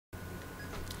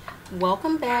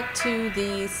Welcome back to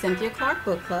the Cynthia Clark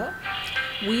Book Club.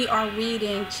 We are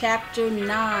reading Chapter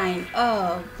 9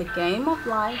 of The Game of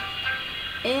Life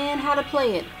and How to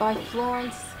Play It by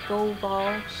Florence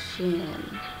Scovel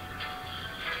Shinn.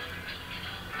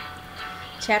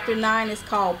 Chapter 9 is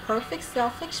called Perfect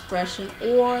Self-Expression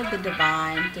or the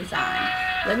Divine Design.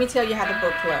 Let me tell you how the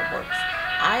book club works.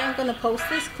 I am going to post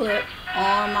this clip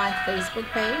on my Facebook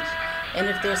page. And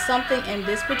if there's something in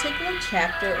this particular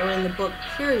chapter or in the book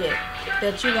period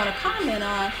that you want to comment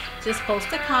on, just post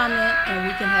a comment and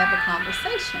we can have a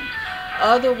conversation.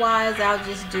 Otherwise, I'll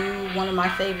just do one of my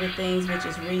favorite things, which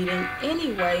is reading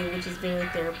anyway, which is very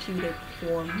therapeutic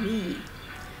for me.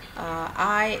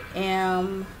 Let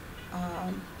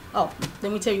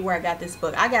me tell you where I got this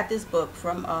book. I got this book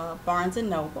from Barnes &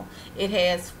 Noble. It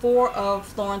has 4 of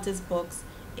Florence's books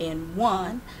in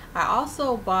one. I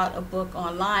also bought a book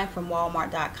online from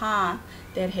Walmart.com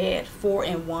that had 4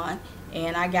 in 1,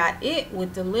 and I got it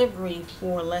with delivery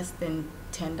for less than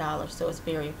 $10, so it's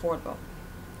very affordable.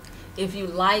 If you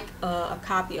like a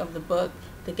copy of the book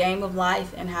The Game of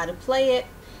Life and How to Play It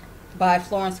by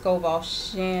Florence Scovel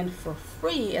Shinn for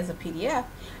free as a PDF,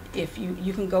 if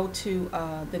you can go to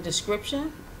the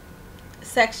description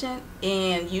section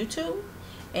in YouTube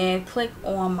and click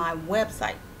on my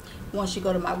website. Once you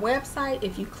go to my website,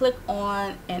 if you click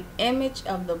on an image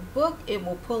of the book, it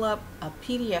will pull up a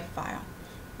PDF file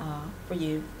for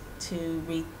you to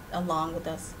read along with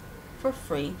us for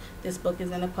free. This book is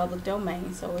in the public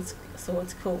domain, so it's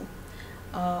cool.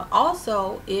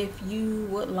 Also, if you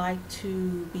would like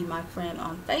to be my friend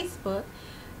on Facebook,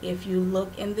 if you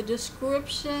look in the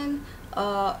description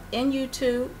in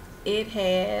YouTube, it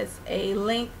has a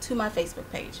link to my Facebook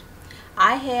page.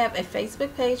 I have a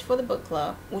Facebook page for the book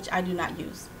club, which I do not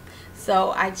use.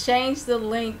 So I changed the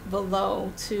link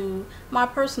below to my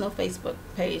personal Facebook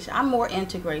page. I'm more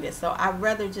integrated, so I'd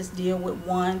rather just deal with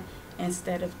one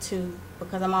instead of 2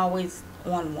 because I'm always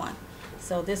on one.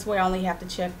 So this way I only have to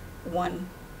check one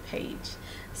page.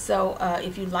 So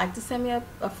if you'd like to send me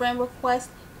a friend request,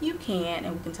 you can,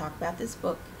 and we can talk about this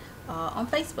book on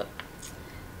Facebook.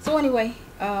 So anyway,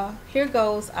 here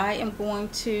goes. I am going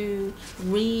to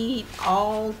read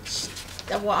I'm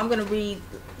going to read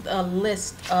a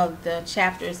list of the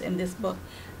chapters in this book.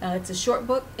 It's a short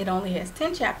book. It only has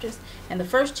 10 chapters, and the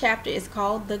first chapter is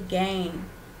called The Game.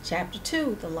 Chapter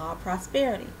 2, The Law of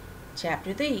Prosperity.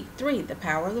 Chapter 3, The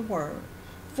Power of the Word.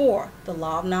 4, The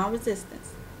Law of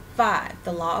Non-Resistance. 5,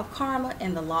 The Law of Karma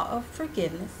and the Law of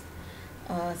Forgiveness.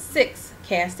 6,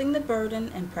 Casting the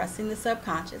Burden and Pressing the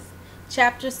Subconscious.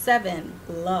 Chapter 7,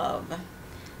 Love.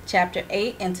 Chapter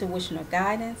 8, Intuition or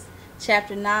Guidance.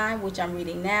 Chapter 9, which I'm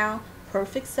reading now,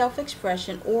 Perfect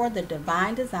Self-Expression or the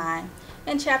Divine Design.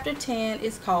 And Chapter 10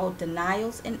 is called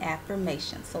Denials and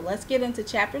Affirmations. So let's get into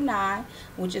Chapter 9,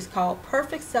 which is called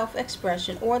Perfect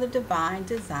Self-Expression or the Divine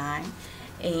Design.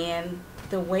 And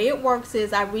the way it works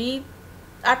is I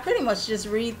pretty much just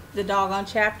read the doggone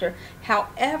chapter.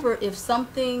 However, if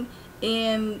something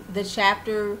in the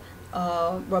chapter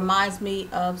reminds me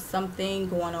of something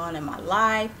going on in my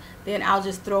life, then I'll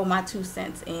just throw my 2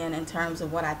 cents in terms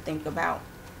of what I think about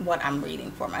what I'm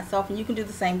reading for myself. And you can do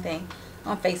the same thing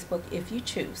on Facebook if you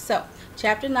choose. So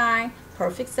chapter 9,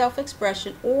 Perfect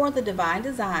Self-Expression or the Divine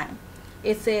Design.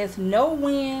 It says, no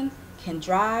wind can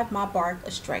drive my bark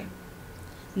astray,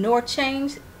 nor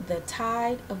change the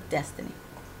tide of destiny.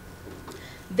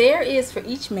 There is for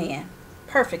each man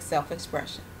perfect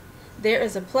self-expression. There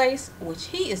is a place which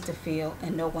he is to feel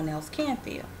and no one else can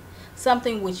feel.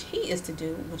 Something which he is to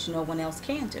do which no one else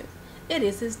can do. It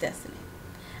is his destiny.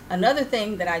 Another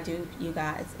thing that I do, you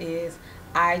guys, is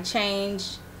I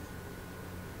change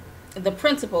the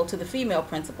principal to the female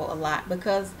principal a lot,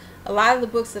 because a lot of the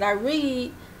books that I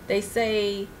read, they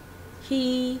say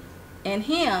he and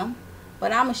him,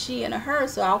 but I'm a she and a her,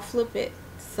 so I'll flip it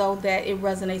so that it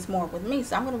resonates more with me.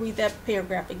 So I'm going to read that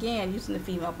paragraph again using the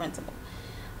female principal.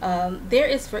 There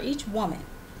is for each woman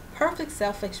perfect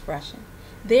self-expression.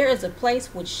 There is a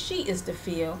place which she is to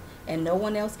feel and no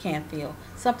one else can feel.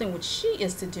 Something which she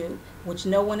is to do which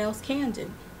no one else can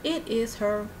do. It is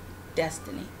her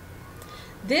destiny.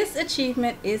 This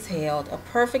achievement is held a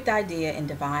perfect idea in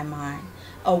divine mind,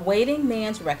 awaiting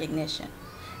man's recognition.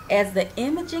 As the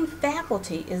imaging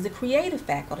faculty is the creative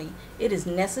faculty, it is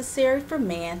necessary for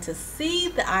man to see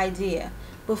the idea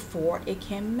before it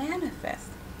can manifest.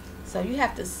 So you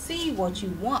have to see what you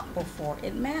want before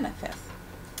it manifests.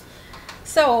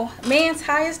 So man's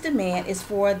highest demand is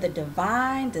for the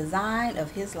divine design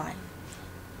of his life.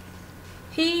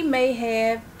 He may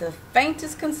have the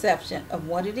faintest conception of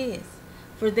what it is,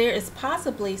 for there is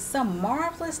possibly some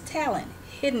marvelous talent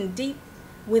hidden deep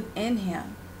within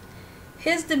him.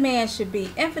 His demand should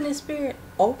be, Infinite Spirit,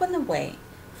 open the way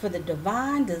for the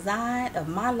divine design of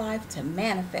my life to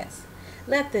manifest.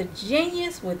 Let the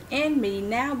genius within me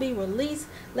now be released.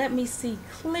 Let me see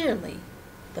clearly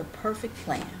the perfect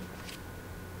plan.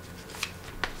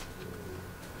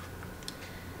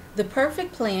 The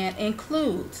perfect plan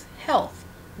includes health,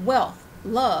 wealth,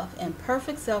 love, and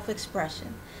perfect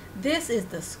self-expression. This is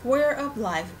the square of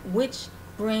life which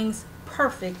brings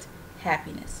perfect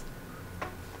happiness.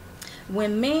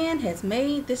 When man has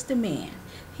made this demand,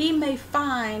 he may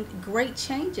find great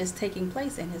changes taking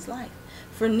place in his life,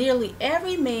 for nearly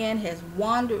every man has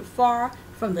wandered far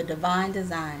from the divine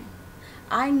design.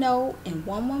 I know in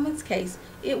one woman's case,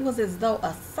 it was as though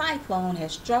a cyclone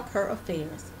had struck her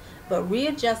affairs, but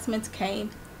readjustments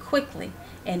came quickly,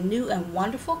 and new and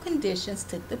wonderful conditions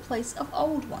took the place of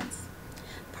old ones.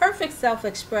 Perfect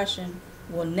self-expression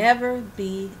will never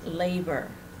be labor,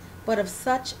 but of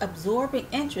such absorbing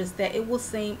interest that it will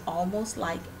seem almost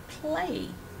like play.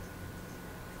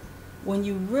 When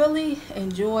you really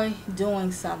enjoy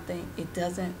doing something, it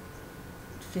doesn't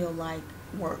feel like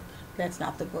work. That's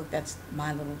not the book, that's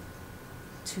my little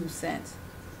 2 cents.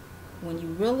 When you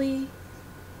really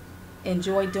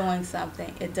enjoy doing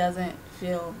something, it doesn't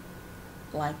feel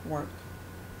like work.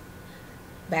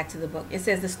 Back to the book. It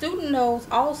says, the student knows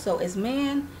also, as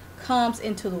man comes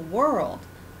into the world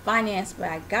financed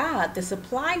by God, the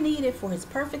supply needed for his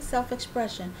perfect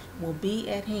self-expression will be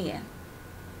at hand.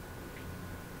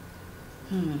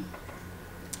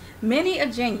 Many a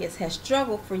genius has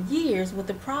struggled for years with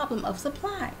the problem of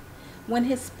supply, when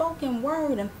his spoken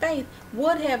word and faith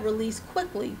would have released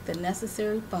quickly the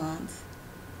necessary funds.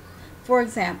 For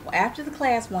example, after the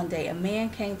class one day, a man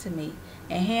came to me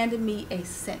and handed me a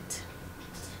cent.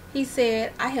 He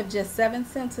said, I have just 7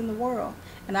 cents in the world,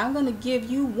 and I'm going to give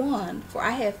you 1, for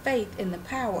I have faith in the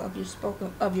power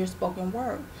of your spoken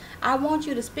word. I want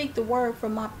you to speak the word for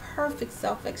my perfect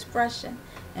self-expression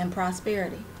and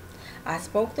prosperity. I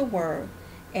spoke the word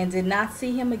and did not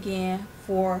see him again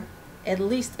for at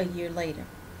least a year later.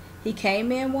 He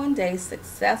came in one day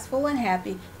successful and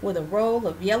happy with a roll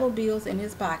of yellow bills in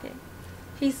his pocket.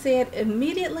 He said,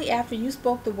 immediately after you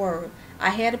spoke the word, I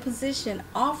had a position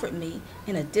offered me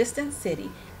in a distant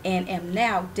city and am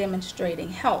now demonstrating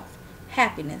health,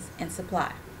 happiness, and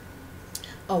supply.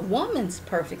 A woman's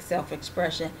perfect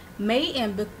self-expression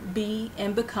may be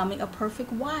in becoming a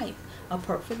perfect wife, a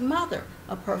perfect mother,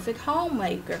 a perfect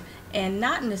homemaker, and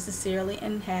not necessarily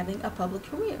in having a public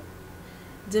career.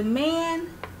 Demand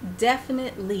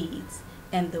definite leads,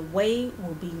 and the way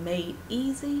will be made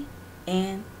easy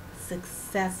and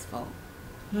successful.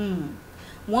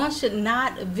 One should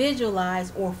not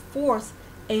visualize or force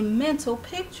a mental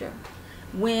picture.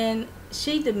 When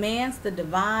she demands the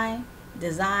divine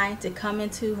design to come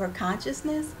into her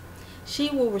consciousness,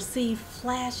 she will receive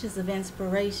flashes of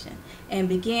inspiration and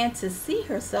begin to see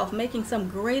herself making some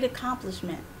great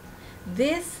accomplishment.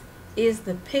 This is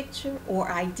the picture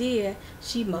or idea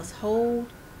she must hold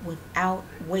without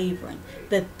wavering.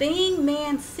 The thing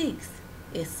man seeks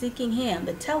is seeking him.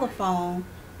 The telephone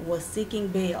was seeking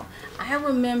Bill. I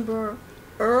remember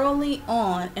early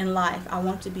on in life, I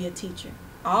wanted to be a teacher.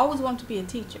 I always wanted to be a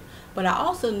teacher, but I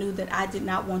also knew that I did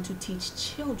not want to teach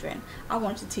children. I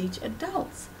wanted to teach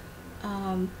adults.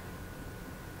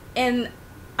 And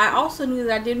I also knew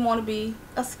that I didn't want to be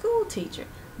a school teacher,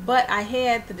 but I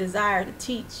had the desire to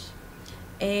teach.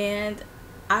 And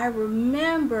I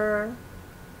remember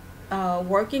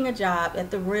working a job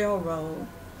at the railroad,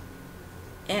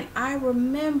 and I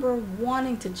remember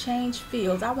wanting to change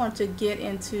fields. I wanted to get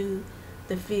into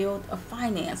the field of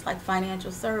finance, like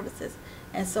financial services.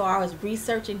 And so I was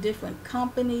researching different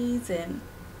companies, and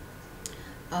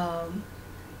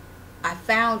I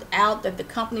found out that the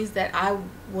companies that I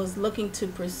was looking to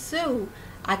pursue,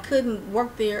 I couldn't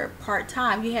work there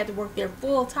part-time. You had to work there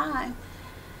full-time.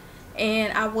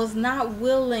 And I was not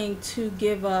willing to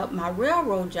give up my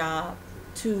railroad job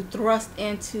to thrust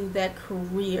into that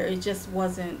career. It just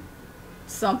wasn't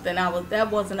something that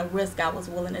wasn't a risk I was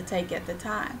willing to take at the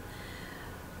time.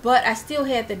 But I still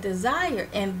had the desire,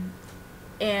 and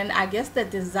I guess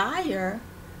that desire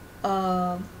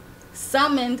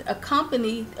summoned a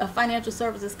company, a financial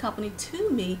services company, to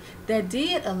me that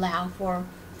did allow for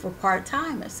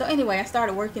part-timers. So anyway, I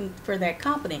started working for that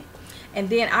company. And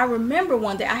then I remember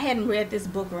one day, I hadn't read this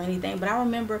book or anything, but I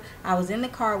remember I was in the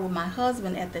car with my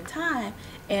husband at the time,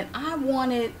 and I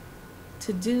wanted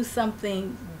to do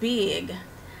something big.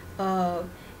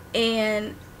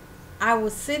 And I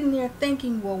was sitting there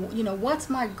thinking, well, you know, what's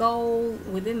my goal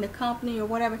within the company or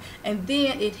whatever? And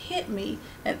then it hit me,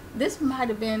 and this might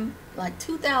have been like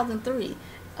 2003,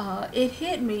 it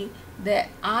hit me that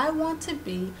I want to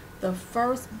be the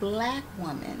first black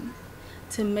woman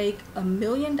to make $1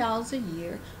 million a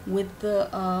year with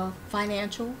the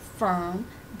financial firm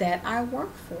that I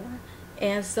work for.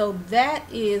 And so that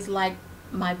is like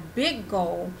my big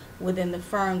goal within the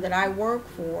firm that I work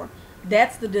for.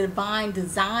 That's the divine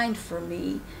design for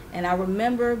me. And I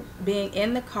remember being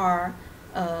in the car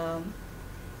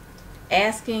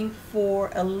asking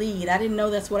for a lead. I didn't know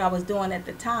that's what I was doing at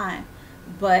the time,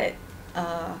 but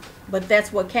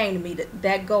that's what came to me,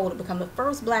 that goal to become the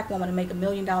first black woman to make $1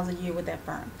 million a year with that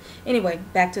firm. Anyway,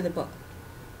 back to the book.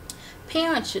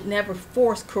 Parents should never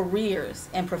force careers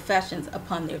and professions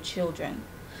upon their children.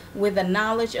 With a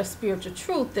knowledge of spiritual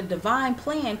truth, the divine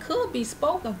plan could be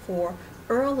spoken for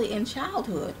early in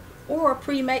childhood or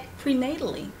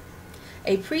prenatally.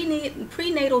 A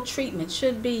prenatal treatment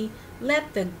should be,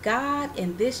 let the God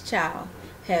in this child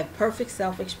have perfect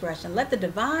self-expression. Let the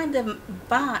divine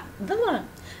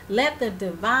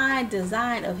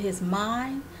design of his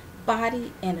mind,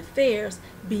 body, and affairs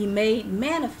be made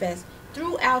manifest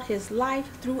throughout his life,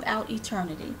 throughout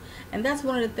eternity. And that's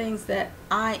one of the things that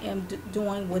I am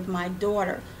doing with my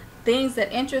daughter. Things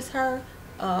that interest her,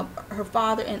 her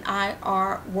father and I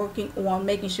are working on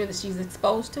making sure that she's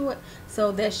exposed to it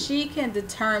so that she can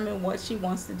determine what she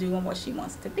wants to do and what she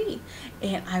wants to be.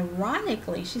 And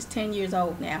ironically, she's 10 years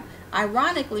old now.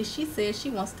 Ironically, she says she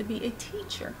wants to be a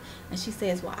teacher. And she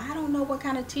says, well, I don't know what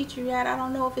kind of teacher you're at. I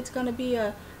don't know if it's going to be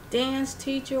a dance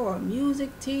teacher or a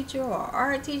music teacher or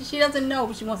art teacher. She doesn't know,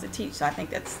 but she wants to teach. So I think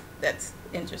that's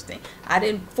interesting. I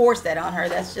didn't force that on her.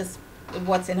 That's just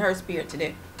what's in her spirit to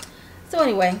do. So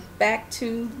anyway, back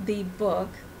to the book.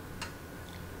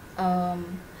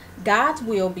 God's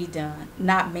will be done,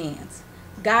 not man's.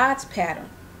 God's pattern,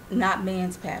 not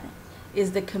man's pattern,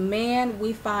 is the command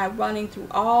we find running through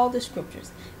all the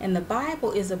scriptures. And the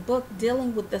Bible is a book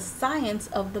dealing with the science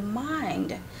of the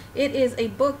mind. It is a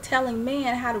book telling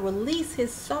man how to release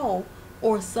his soul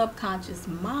or subconscious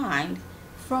mind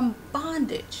from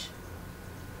bondage.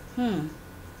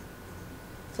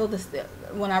 So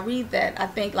when I read that, I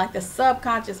think like the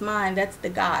subconscious mind, that's the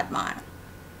God mind.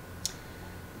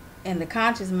 And the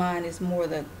conscious mind is more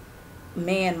the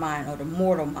man mind or the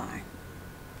mortal mind,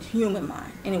 human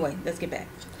mind. Anyway, let's get back.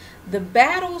 The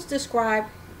battles described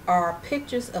are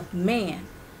pictures of man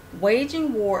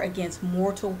waging war against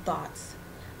mortal thoughts.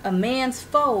 A man's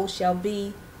foe shall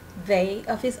be they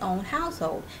of his own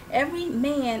household. Every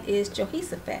man is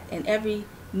Jehoshaphat, and every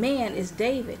man is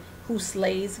David, who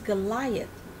slays Goliath.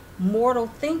 Mortal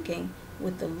thinking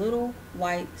with the little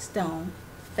white stone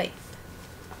faith.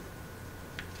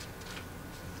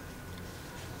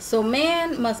 So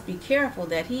man must be careful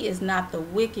that he is not the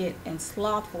wicked and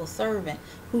slothful servant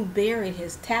who buried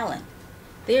his talent.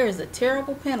 There is a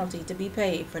terrible penalty to be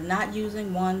paid for not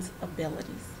using one's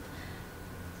abilities.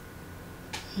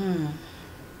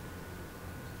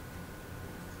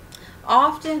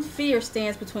 Often fear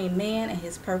stands between man and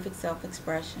his perfect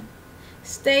self-expression.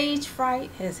 Stage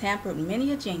fright has hampered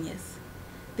many a genius.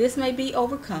 This may be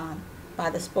overcome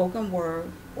by the spoken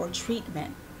word or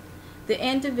treatment. The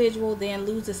individual then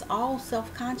loses all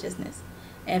self-consciousness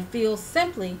and feels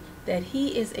simply that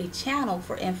he is a channel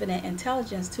for infinite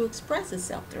intelligence to express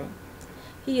itself through.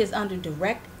 He is under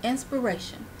direct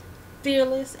inspiration,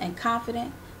 fearless and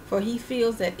confident, for he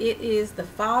feels that it is the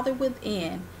Father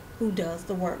within who does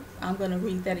the work. I'm going to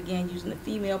read that again using the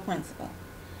female principle.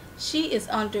 She is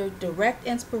under direct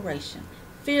inspiration,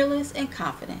 fearless and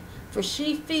confident, for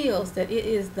she feels that it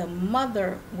is the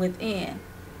mother within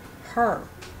her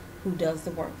who does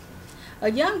the work.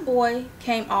 A young boy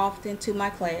came often to my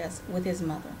class with his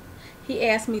mother. He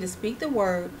asked me to speak the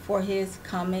word for his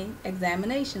coming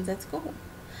examinations at school.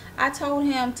 I told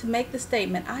him to make the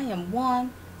statement, I am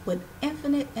one with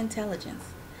infinite intelligence.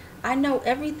 I know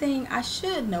everything I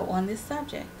should know on this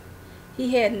subject.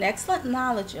 He had an excellent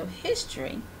knowledge of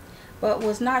history, but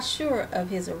was not sure of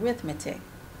his arithmetic.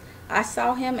 I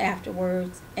saw him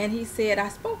afterwards, and he said, I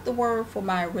spoke the word for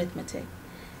my arithmetic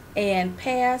and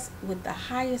passed with the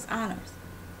highest honors,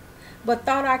 but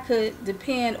thought I could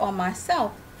depend on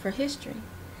myself for history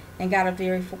and got a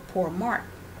very poor mark.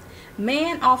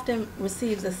 Man often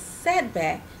receives a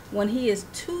setback when he is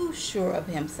too sure of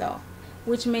himself,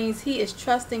 which means he is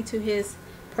trusting to his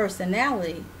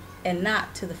personality and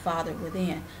not to the Father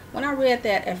within. When I read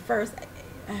that at first,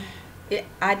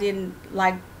 I didn't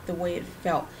like the way it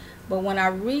felt. But when I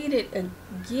read it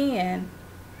again,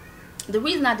 the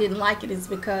reason I didn't like it is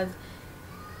because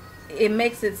it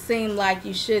makes it seem like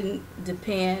you shouldn't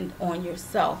depend on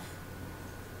yourself.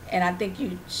 And I think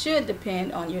you should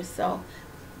depend on yourself,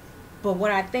 But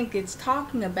what I think it's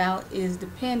talking about is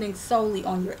depending solely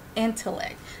on your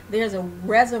intellect. There's a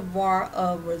reservoir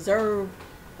of reserve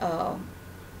uh,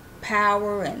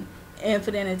 power and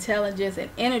infinite intelligence and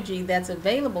energy that's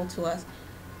available to us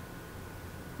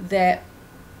that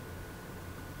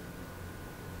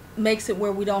makes it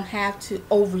where we don't have to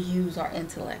overuse our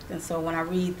intellect. And so when I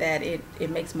read that, it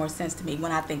makes more sense to me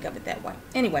when I think of it that way.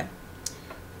 Anyway,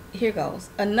 here goes.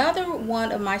 Another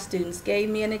one of my students gave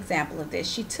me an example of this.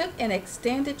 She took an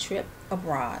extended trip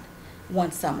abroad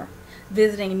one summer,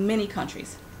 visiting many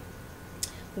countries,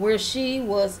 where she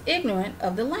was ignorant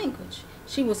of the language.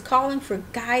 She was calling for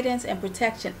guidance and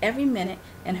protection every minute,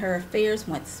 and her affairs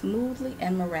went smoothly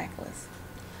and miraculous.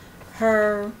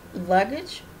 Her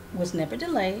luggage was never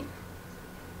delayed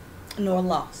nor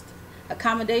lost.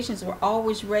 Accommodations were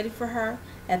always ready for her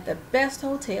at the best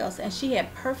hotels, and she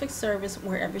had perfect service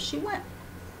wherever she went.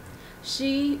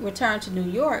 She returned to New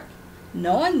York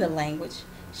knowing the language.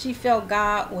 She felt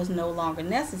God was no longer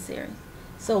necessary,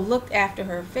 so looked after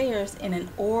her affairs in an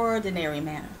ordinary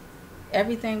manner.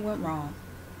 Everything went wrong.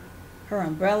 Her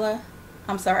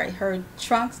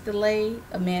trunks delayed.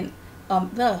 Let me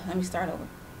start over.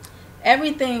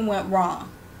 Everything went wrong.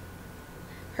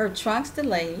 Her trunks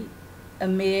delayed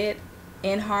amid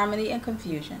inharmony and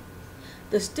confusion.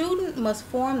 The student must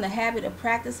form the habit of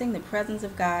practicing the presence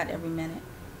of God every minute.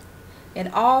 In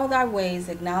all thy ways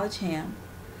acknowledge Him.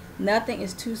 Nothing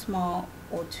is too small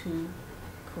or too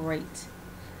great.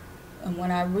 And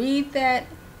when I read that,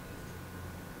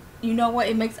 you know what?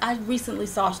 I recently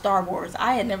saw Star Wars.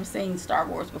 I had never seen Star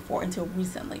Wars before until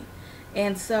recently.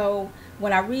 And so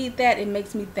when I read that, it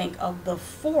makes me think of the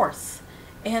Force.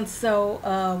 And so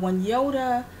when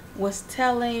Yoda was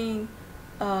telling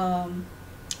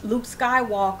Luke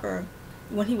Skywalker,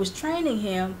 when he was training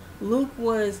him, Luke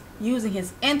was using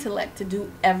his intellect to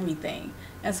do everything.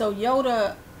 And so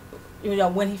Yoda,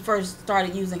 when he first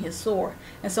started using his sword,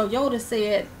 and so Yoda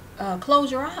said,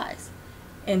 close your eyes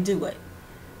and do it.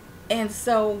 And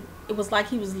so it was like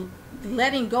he was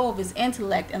letting go of his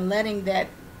intellect and letting that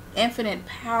infinite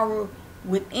power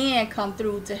within come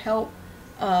through to help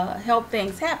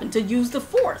things happen, to use the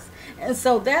Force. And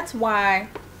so that's why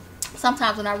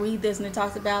sometimes when I read this and it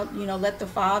talks about, let the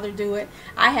Father do it,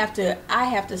 I have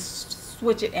to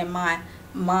switch it in my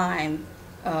mind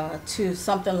to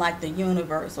something like the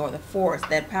universe or the Force,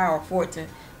 that power for it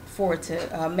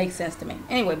to make sense to me.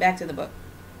 Anyway, back to the book.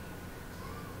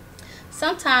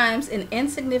 Sometimes an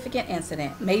insignificant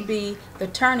incident may be the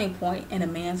turning point in a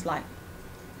man's life.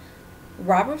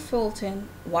 Robert Fulton,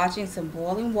 watching some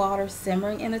boiling water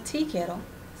simmering in a tea kettle,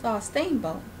 saw a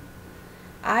steamboat.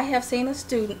 I have seen a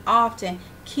student often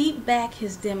keep back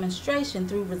his demonstration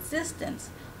through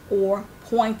resistance or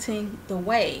pointing the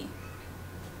way.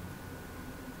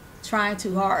 Trying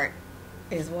too hard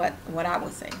is what I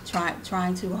would say.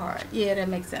 Trying too hard. Yeah, that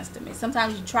makes sense to me.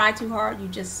 Sometimes you try too hard, you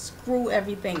just screw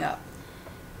everything up.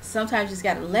 Sometimes you just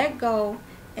got to let go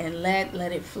and let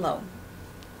it flow.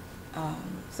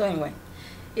 So anyway,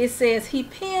 it says he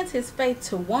pins his faith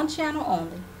to one channel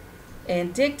only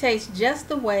and dictates just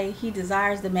the way he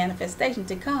desires the manifestation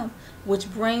to come,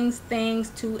 which brings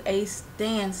things to a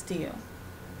standstill.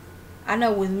 I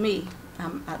know with me,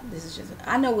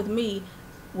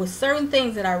 with certain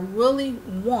things that I really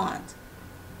want,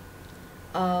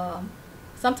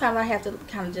 sometimes I have to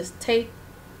kind of just take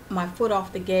my foot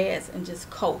off the gas and just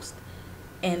coast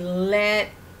and let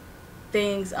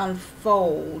things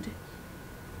unfold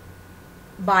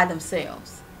by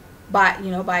themselves, by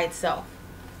itself.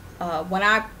 When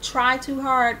I try too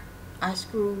hard, I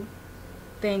screw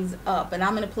things up, and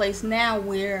I'm in a place now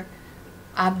where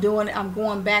I'm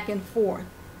going back and forth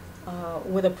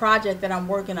with a project that I'm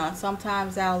working on.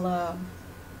 Sometimes I'll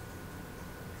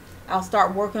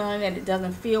start working on it and it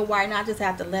doesn't feel right, and I just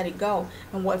have to let it go.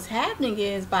 And what's happening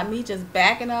is, by me just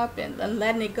backing up and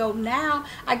letting it go now,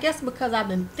 I guess because I've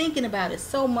been thinking about it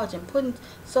so much and putting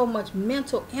so much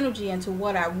mental energy into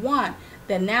what I want,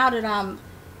 that now that I'm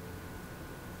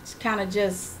kind of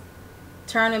just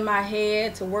turning my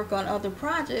head to work on other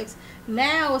projects,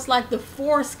 now it's like the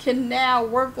Force can now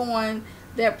work on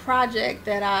that project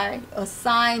that I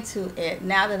assigned to it,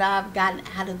 now that I've gotten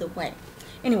out of the way.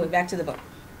 Anyway, back to the book.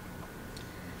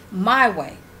 My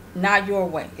way, not your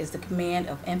way, is the command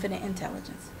of infinite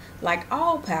intelligence. Like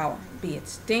all power, be it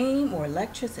steam or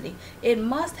electricity, it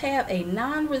must have a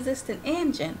non-resistant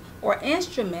engine or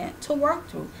instrument to work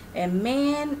through, and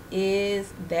man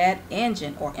is that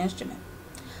engine or instrument.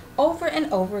 Over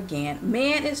and over again,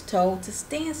 man is told to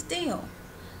stand still.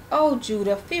 O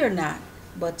Judah, fear not,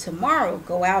 but tomorrow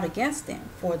go out against them,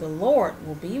 for the Lord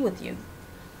will be with you.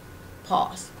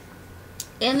 Pause.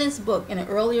 In this book, in an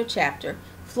earlier chapter,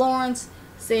 Florence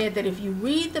said that if you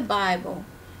read the Bible,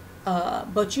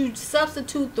 but you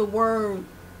substitute the word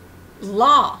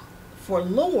law for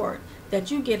Lord, that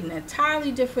you get an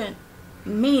entirely different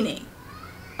meaning.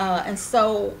 And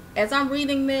so as I'm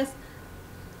reading this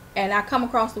and I come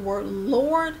across the word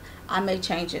Lord, I may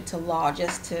change it to law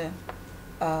just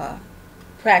to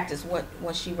practice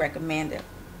what she recommended.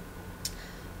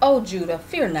 O Judah,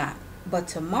 fear not, but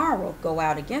tomorrow go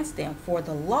out against them, for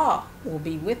the law will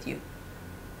be with you,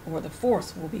 or the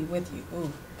force will be with you.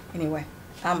 Ooh. Anyway,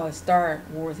 I'm a Star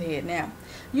Wars head now.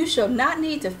 You shall not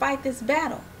need to fight this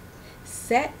battle.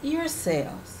 Set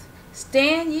yourselves,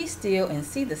 stand ye still, and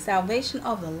see the salvation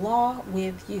of the law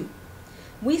with you.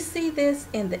 We see this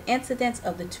in the incidents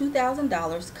of the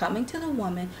 $2,000 coming to the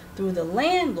woman through the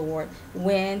landlord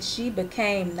when she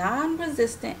became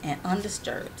non-resistant and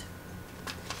undisturbed,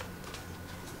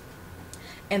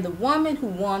 and the woman who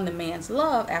won the man's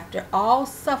love after all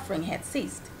suffering had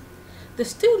ceased. The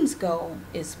student's goal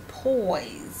is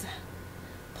poise.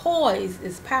 Poise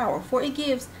is power, for it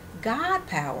gives God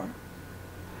power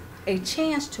a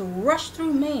chance to rush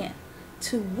through man,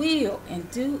 to will and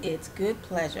do its good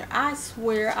pleasure. I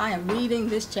swear I am reading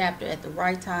this chapter at the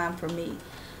right time for me,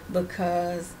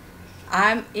 because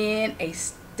I'm in a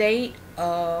state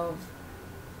of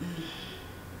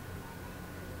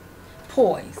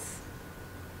poise.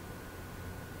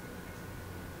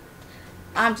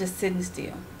 I'm just sitting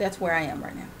still. That's where I am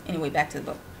right now. Anyway, back to the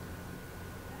book.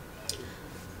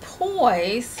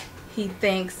 Poised, she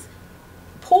thinks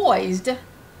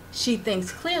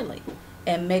clearly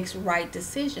and makes right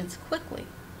decisions quickly.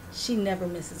 She never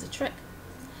misses a trick.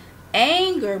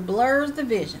 Anger blurs the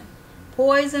vision,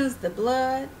 poisons the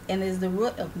blood, and is the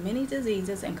root of many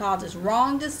diseases and causes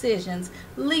wrong decisions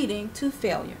leading to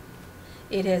failure.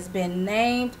 It has been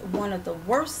named one of the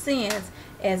worst sins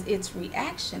as its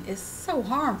reaction is so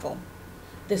harmful.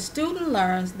 The student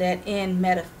learns that in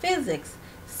metaphysics,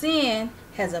 sin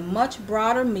has a much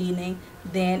broader meaning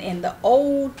than in the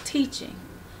old teaching.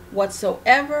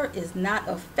 Whatsoever is not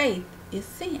of faith is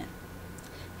sin.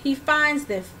 He finds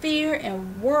that fear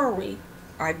and worry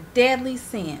are deadly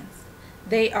sins.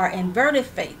 They are inverted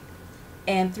faith,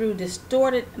 and through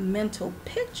distorted mental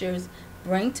pictures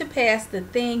bring to pass the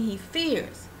thing he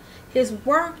fears. His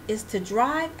work is to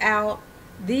drive out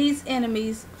these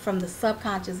enemies from the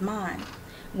subconscious mind.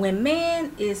 When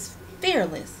man is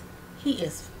fearless, he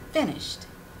is finished.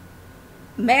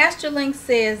 Masterling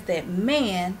says that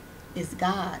man is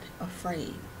God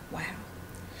afraid. Wow.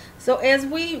 So as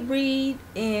we read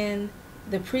in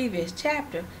the previous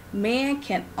chapter, man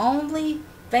can only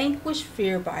vanquish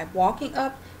fear by walking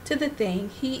up to the thing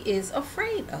he is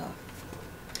afraid of.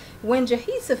 When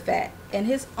Jehoshaphat and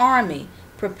his army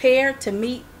prepared to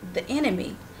meet the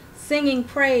enemy, singing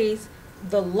praise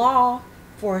the law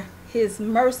for his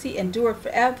mercy endured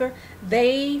forever,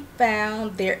 they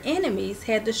found their enemies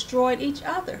had destroyed each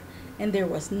other, and there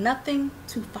was nothing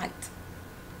to fight.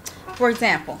 For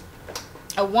example,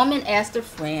 a woman asked a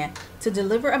friend to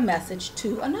deliver a message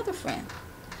to another friend.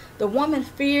 The woman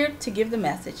feared to give the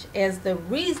message, as the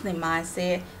reasoning mind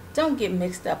said, "Don't get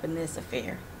mixed up in this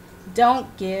affair.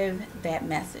 Don't give that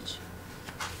message."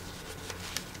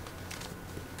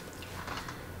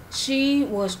 She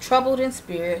was troubled in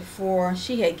spirit, for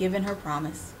she had given her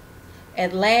promise.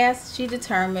 At last she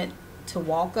determined to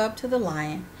walk up to the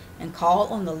lion and call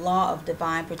on the law of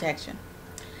divine protection.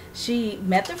 She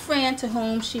met the friend to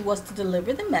whom she was to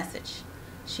deliver the message.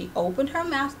 She opened her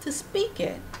mouth to speak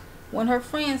it when her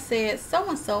friend said,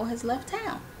 "So-and-so has left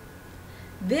town."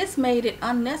 This made it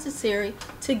unnecessary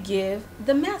to give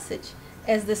the message,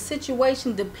 as the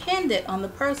situation depended on the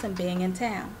person being in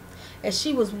town. As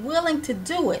she was willing to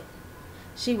do it,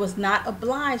 she was not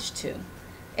obliged to.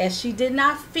 As she did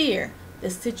not fear,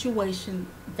 the situation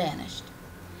vanished.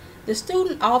 The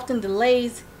student often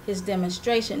delays his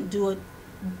demonstration through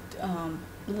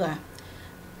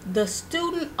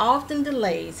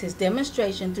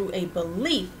a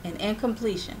belief in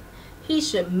incompletion. He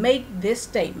should make this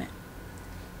statement: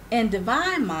 in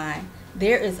divine mind,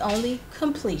 there is only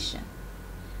completion.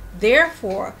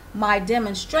 Therefore, my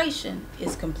demonstration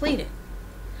is completed.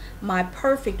 My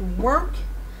perfect work,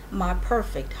 my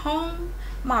perfect home,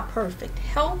 my perfect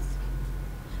health,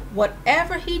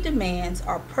 whatever he demands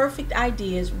are perfect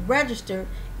ideas registered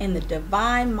in the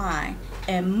divine mind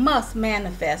and must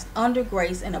manifest under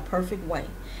grace in a perfect way.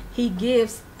 He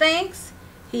gives thanks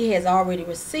he has already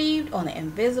received on the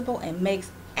invisible and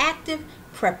makes active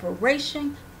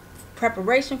preparation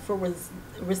for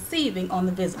receiving on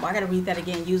the visible. I got to read that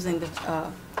again using the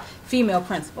female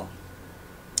principle.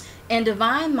 In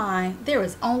divine mind, there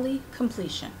is only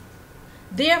completion.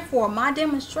 Therefore, my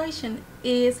demonstration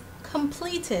is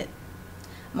completed.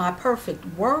 My perfect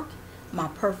work, my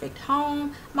perfect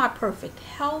home, my perfect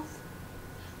health,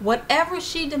 whatever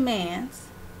she demands,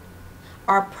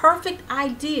 are perfect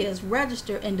ideas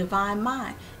registered in divine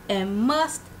mind and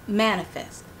must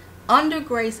manifest under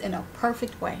grace in a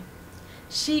perfect way.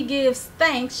 She gives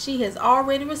thanks she has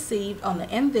already received on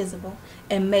the invisible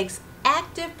and makes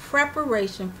active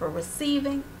preparation for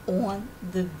receiving on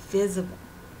the visible.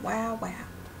 Wow, wow.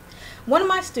 One of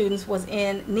my students was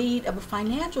in need of a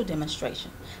financial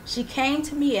demonstration. She came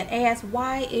to me and asked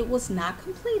why it was not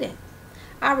completed.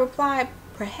 I replied,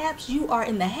 perhaps you are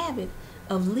in the habit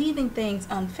of leaving things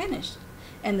unfinished,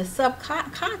 and the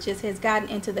subconscious has gotten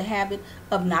into the habit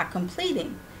of not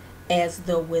completing, as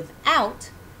though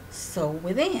without, so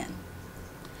within.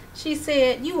 She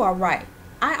said, you are right.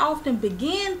 I often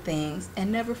begin things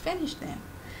and never finish them.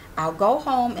 I'll go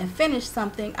home and finish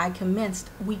something I commenced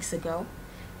weeks ago,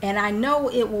 and I know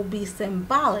it will be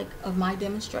symbolic of my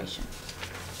demonstration.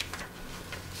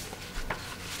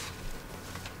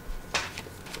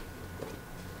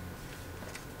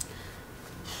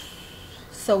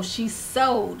 So she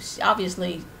sewed.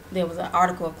 Obviously, there was an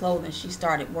article of clothing she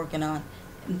started working on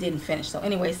and didn't finish. So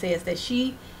anyway, it says that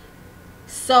she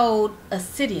sewed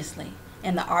assiduously,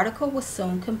 and the article was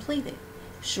soon completed.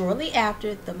 Shortly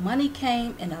after, the money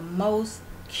came in a most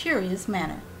curious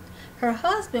manner. Her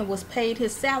husband was paid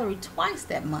his salary twice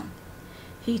that month.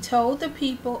 He told the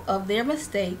people of their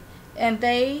mistake, and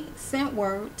they sent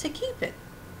word to keep it.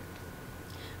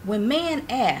 When man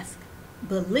asks,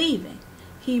 believing,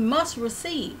 he must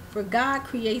receive, for God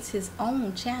creates his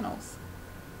own channels.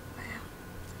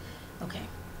 Wow. Okay.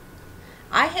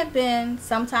 I have been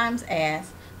sometimes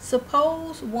asked,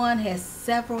 suppose one has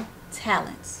several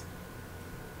talents.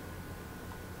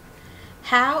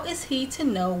 How is he to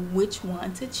know which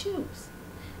one to choose?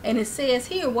 And it says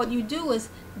here, what you do is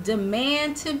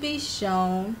demand to be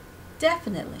shown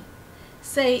definitely.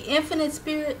 Say, Infinite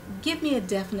Spirit, give me a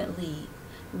definite lead.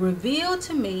 Reveal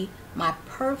to me my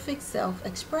perfect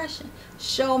self-expression.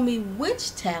 Show me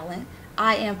which talent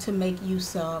I am to make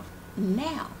use of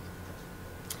now.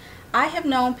 I have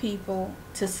known people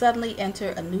to suddenly enter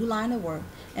a new line of work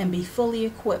and be fully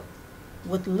equipped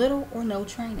with little or no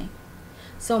training.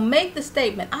 So make the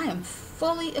statement, I am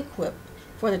fully equipped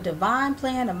for the divine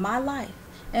plan of my life,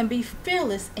 and be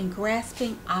fearless in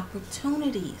grasping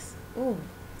opportunities. Ooh.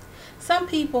 Some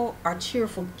people are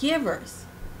cheerful givers,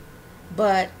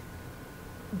 but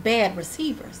bad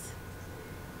receivers.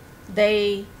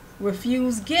 They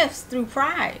refuse gifts through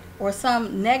pride or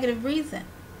some negative reason,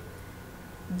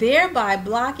 thereby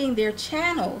blocking their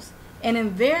channels, and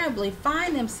invariably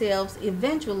find themselves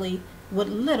eventually with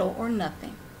little or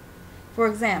nothing. For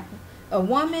example, a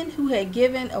woman who had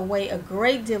given away a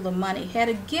great deal of money had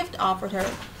a gift offered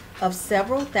her of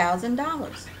several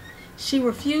 $1,000s. She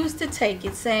refused to take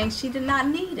it, saying she did not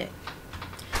need it.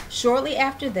 Shortly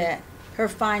after that, her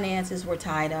finances were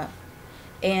tied up,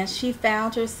 and she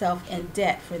found herself in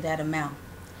debt for that amount.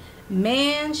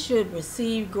 Man should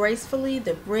receive gracefully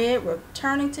the bread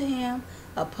returning to him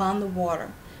upon the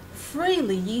water.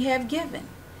 Freely ye have given,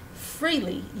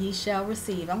 freely ye shall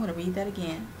receive. I'm going to read that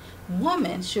again.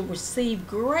 Woman should receive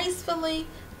gracefully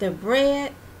the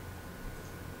bread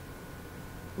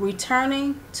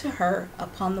returning to her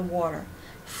upon the water.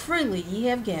 Freely ye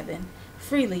have given,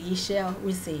 freely ye shall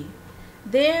receive.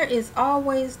 There is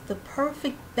always the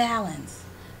perfect balance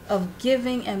of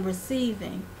giving and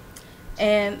receiving.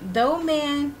 And though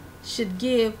man should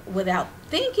give without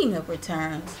thinking of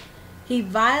returns, he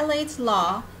violates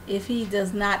law if he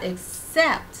does not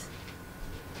accept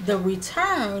the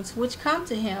returns which come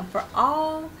to him, for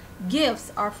all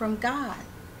gifts are from God,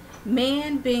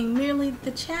 man being merely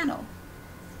the channel.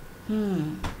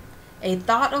 A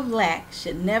thought of lack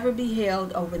should never be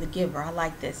held over the giver. I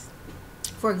like this.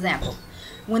 For example,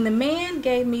 when the man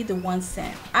gave me the 1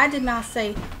 cent, I did not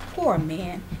say, poor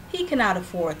man, he cannot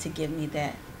afford to give me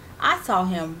that. I saw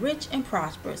him rich and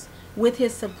prosperous, with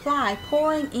his supply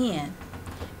pouring in.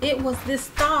 It was this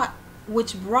thought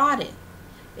which brought it.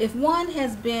 If one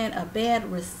has been a bad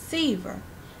receiver,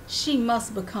 she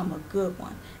must become a good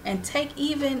one, and take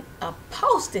even a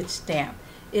postage stamp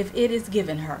if it is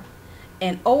given her,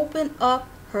 and open up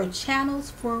her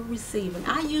channels for receiving.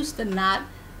 I used to not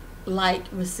like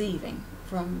receiving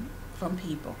from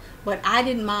people, but I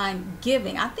didn't mind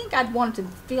giving. I think I'd wanted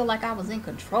to feel like I was in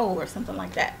control or something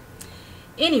like that.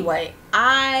 Anyway,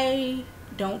 I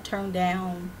don't turn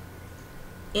down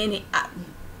any,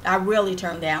 I rarely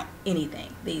turn down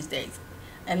anything these days.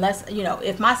 Unless,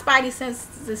 if my spidey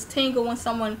senses tingle when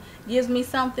someone gives me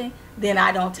something, then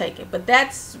I don't take it. But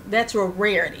that's a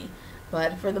rarity.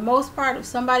 But for the most part, if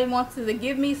somebody wants to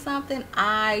give me something,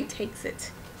 I takes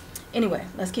it. Anyway,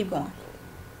 let's keep going.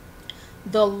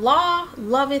 The law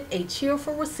loveth a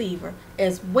cheerful receiver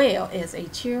as well as a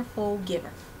cheerful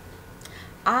giver.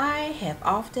 I have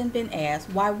often been asked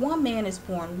why one man is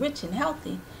born rich and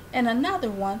healthy and another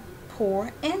one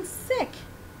poor and sick.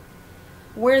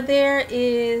 Where there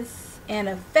is an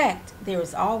effect, there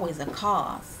is always a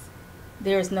cause.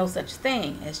 There is no such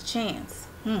thing as chance.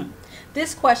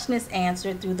 This question is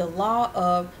answered through the law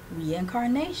of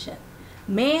reincarnation.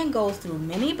 Man goes through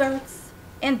many births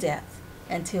and deaths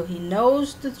until he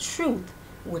knows the truth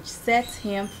which sets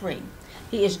him free.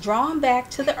 He is drawn back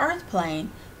to the earth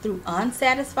plane through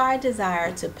unsatisfied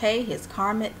desire to pay his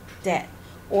karmic debt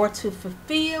or to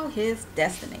fulfill his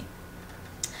destiny.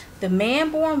 The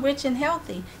man born rich and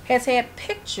healthy has had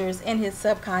pictures in his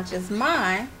subconscious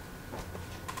mind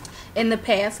in the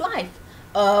past life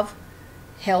of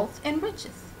health and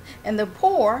riches, and the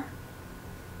poor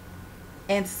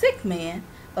and sick man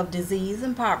of disease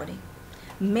and poverty.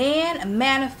 Man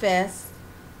manifests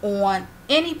on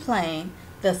any plane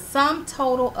the sum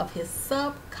total of his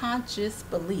subconscious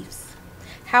beliefs.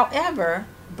 However,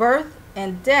 birth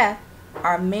and death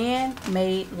are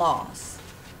man-made laws.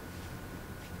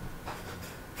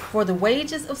 For the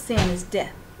wages of sin is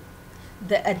death.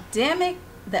 The Adamic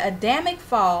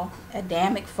fall,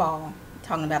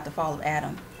 talking about the fall of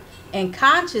Adam, and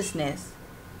consciousness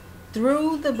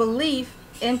through the belief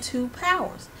in two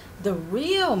powers. The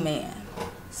real man,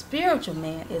 spiritual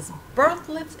man, is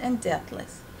birthless and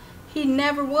deathless. He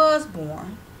never was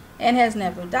born and has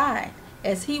never died.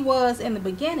 As he was in the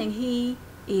beginning, he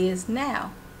is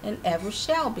now and ever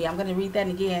shall be. I'm going to read that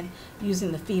again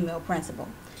using the female principle.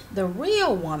 The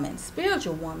real woman,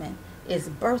 spiritual woman, is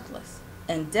birthless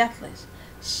and deathless.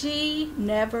 She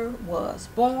never was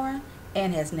born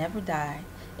and has never died.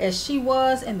 As she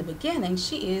was in the beginning,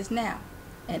 she is now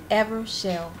and ever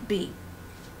shall be.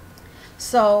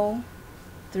 So,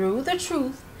 through the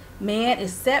truth, man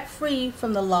is set free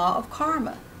from the law of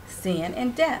karma, sin,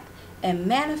 and death, and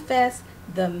manifests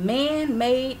the man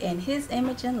made in his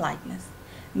image and likeness.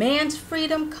 Man's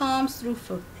freedom comes through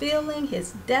fulfilling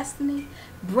his destiny,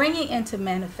 bringing into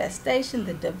manifestation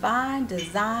the divine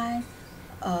design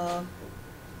of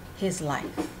his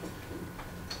life.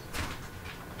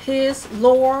 His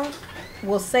Lord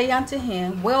will say unto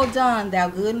him, Well done, thou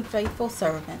good and faithful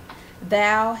servant.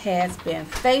 Thou hast been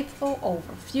faithful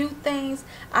over few things.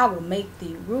 I will make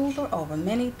thee ruler over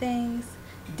many things.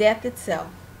 Death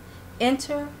itself.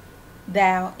 Enter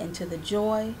thou into the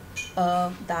joy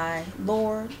of thy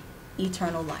Lord,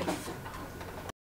 eternal life.